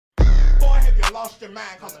lost your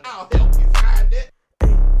mind, cause I'll help you find it.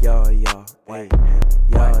 Hey, yo, hey, yo, hey,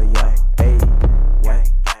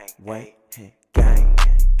 wait,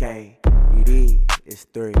 gang, it is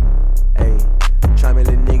 3, hey. Try me,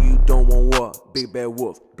 little nigga, you don't want war. Big bad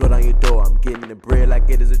wolf, blood on your door. I'm getting the bread like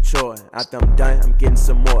it is a chore. After I'm done, I'm getting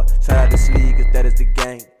some more. Shout out this league, cause that is the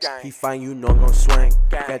gang. He fine, you know I'm gon' swing.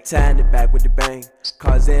 Got tie in the back with the bang.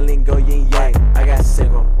 Cause ain't go yin yang. I got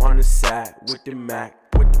single on the side with the Mac.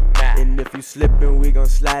 And if you slippin', we gon'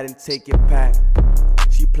 slide and take your pack.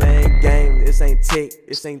 She playing games, this ain't tick,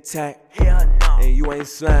 this ain't tack. Hell no. And you ain't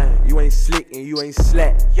slime, you ain't slick, and you ain't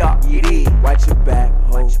slack. Watch your back,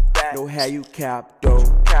 ho. Know how you cap, though.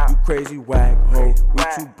 You crazy whack, ho. We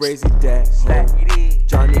too brazy, that, ho.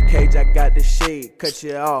 Johnny Cage, I got the shade. Cut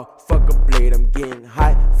you off, fuck a blade. I'm getting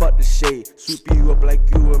high, fuck the shade. Sweep you up like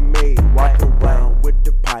you were made. Walk around with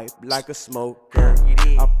the pipe like a smoker.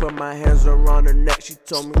 I put my hands around her neck, she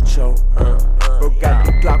told me choke her. Bro got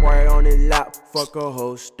the Glock right on his lap, fuck a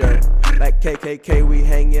holster. Like KKK, we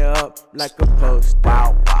hang you up like a poster.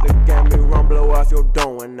 Look at me run, blow off your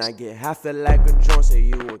dome when I get half it like a joint. Say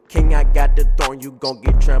you a king, I got the throne, you gon'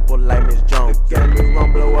 get trampled like Miss Jones. Look at me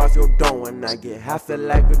run, blow off your dome when I get half it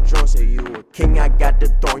like a joint. Say you a king, I got the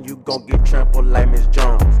throne, you gon' get trampled like Miss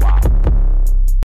Jones.